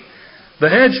body. The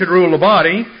head should rule the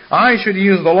body. I should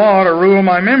use the law to rule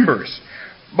my members.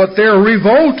 But they're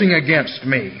revolting against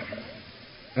me.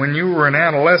 When you were an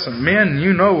adolescent man,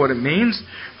 you know what it means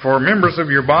for members of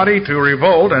your body to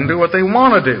revolt and do what they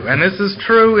want to do. And this is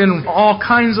true in all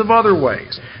kinds of other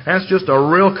ways. That's just a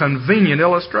real convenient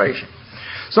illustration.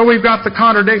 So we've got the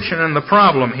contradiction and the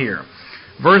problem here.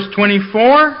 Verse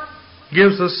 24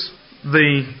 gives us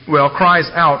cries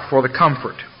out for the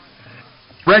comfort.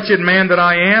 Wretched man that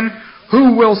I am,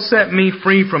 who will set me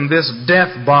free from this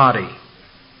death body?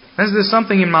 There's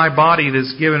something in my body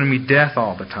that's giving me death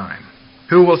all the time.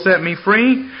 Who will set me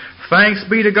free? Thanks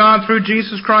be to God through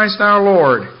Jesus Christ our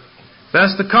Lord.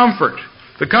 That's the comfort.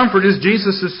 The comfort is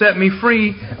Jesus has set me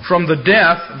free from the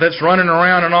death that's running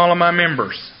around in all of my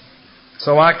members.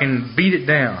 So I can beat it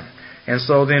down. And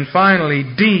so then finally,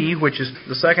 D, which is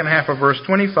the second half of verse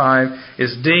 25,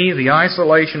 is D, the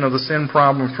isolation of the sin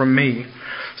problem from me.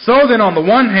 So then on the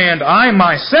one hand, I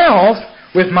myself,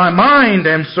 with my mind,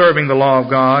 am serving the law of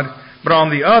God, but on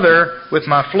the other, with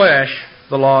my flesh,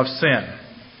 the law of sin.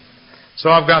 So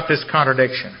I've got this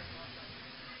contradiction.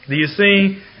 Do you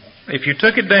see, if you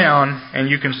took it down and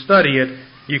you can study it,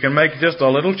 you can make just a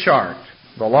little chart.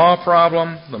 The law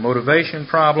problem, the motivation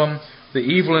problem, the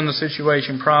evil in the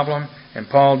situation problem, and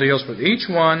Paul deals with each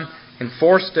one in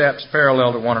 4 steps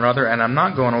parallel to one another, and I'm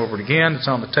not going over it again. It's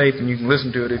on the tape, and you can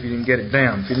listen to it if you didn't get it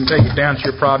down. If you didn't take it down, it's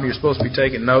your problem. You're supposed to be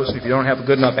taking notes. If you don't have a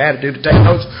good enough attitude to take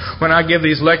notes when I give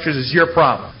these lectures, it's your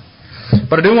problem.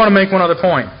 But I do want to make one other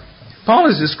point. Paul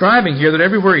is describing here that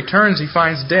everywhere he turns, he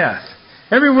finds death.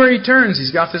 Everywhere he turns,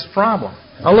 he's got this problem.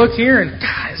 I look here and,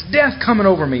 God, there's death coming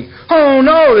over me. Oh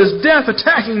no, there's death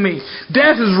attacking me.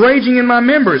 Death is raging in my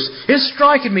members. It's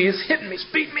striking me. It's hitting me. It's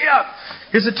beating me up.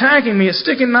 It's attacking me. It's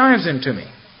sticking knives into me.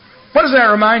 What does that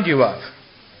remind you of?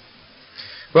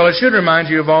 Well, it should remind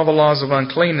you of all the laws of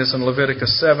uncleanness in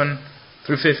Leviticus 7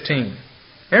 through 15.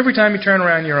 Every time you turn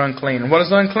around, you're unclean. And what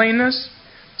is uncleanness?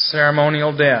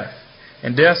 Ceremonial death.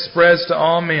 And death spreads to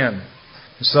all men.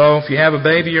 So if you have a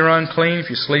baby, you're unclean. If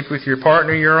you sleep with your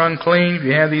partner, you're unclean. If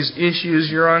you have these issues,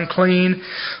 you're unclean.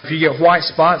 If you get white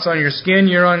spots on your skin,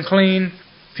 you're unclean.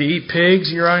 If you eat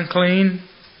pigs, you're unclean.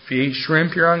 If you eat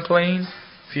shrimp, you're unclean.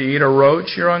 If you eat a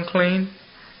roach, you're unclean.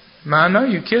 Now, I know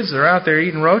you kids are out there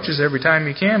eating roaches every time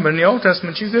you can, but in the Old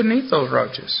Testament, you couldn't eat those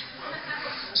roaches.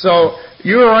 So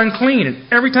you are unclean.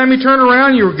 And every time you turn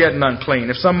around, you were getting unclean.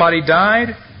 If somebody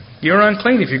died, you're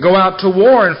unclean. If you go out to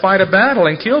war and fight a battle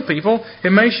and kill people,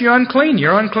 it makes you unclean.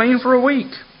 You're unclean for a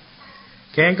week.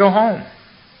 Can't go home.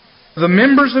 The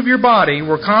members of your body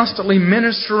were constantly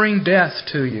ministering death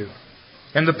to you.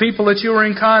 And the people that you were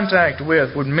in contact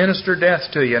with would minister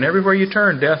death to you. And everywhere you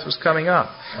turned, death was coming up.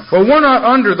 Well, we're not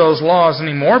under those laws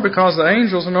anymore because the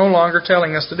angels are no longer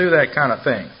telling us to do that kind of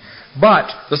thing. But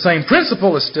the same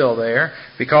principle is still there,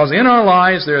 because in our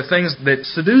lives there are things that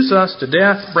seduce us to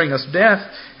death, bring us death,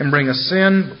 and bring us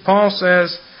sin. Paul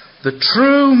says, the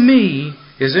true me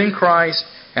is in Christ,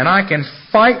 and I can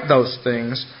fight those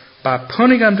things by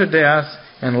putting them to death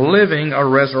and living a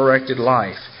resurrected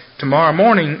life. Tomorrow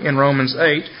morning in Romans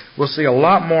 8, we'll see a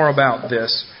lot more about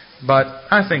this, but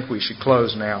I think we should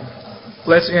close now.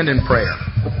 Let's end in prayer.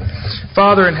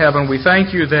 Father in heaven, we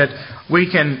thank you that we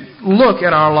can look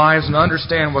at our lives and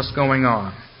understand what's going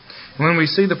on. When we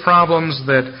see the problems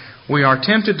that we are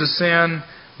tempted to sin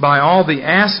by all the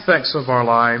aspects of our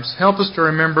lives, help us to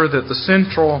remember that the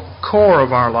central core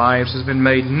of our lives has been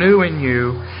made new in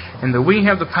you, and that we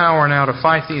have the power now to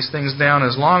fight these things down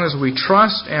as long as we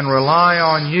trust and rely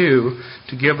on you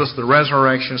to give us the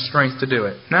resurrection strength to do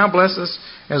it. Now bless us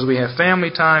as we have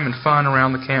family time and fun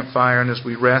around the campfire and as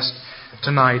we rest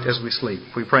tonight as we sleep.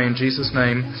 We pray in Jesus'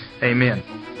 name, amen.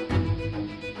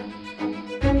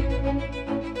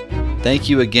 Thank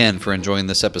you again for enjoying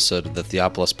this episode of the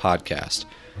Theopolis Podcast.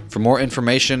 For more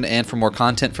information and for more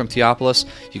content from Theopolis,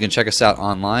 you can check us out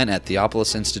online at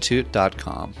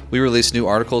theopolisinstitute.com. We release new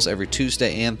articles every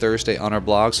Tuesday and Thursday on our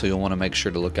blog, so you'll want to make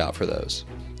sure to look out for those.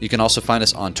 You can also find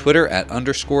us on Twitter at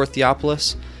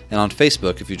 _Theopolis and on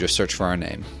Facebook if you just search for our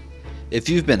name. If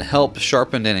you've been helped,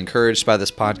 sharpened, and encouraged by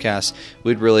this podcast,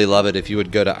 we'd really love it if you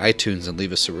would go to iTunes and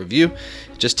leave us a review.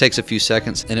 It just takes a few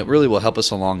seconds, and it really will help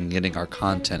us along in getting our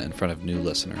content in front of new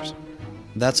listeners.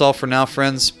 That's all for now,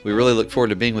 friends. We really look forward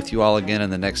to being with you all again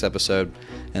in the next episode.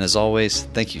 And as always,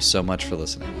 thank you so much for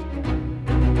listening.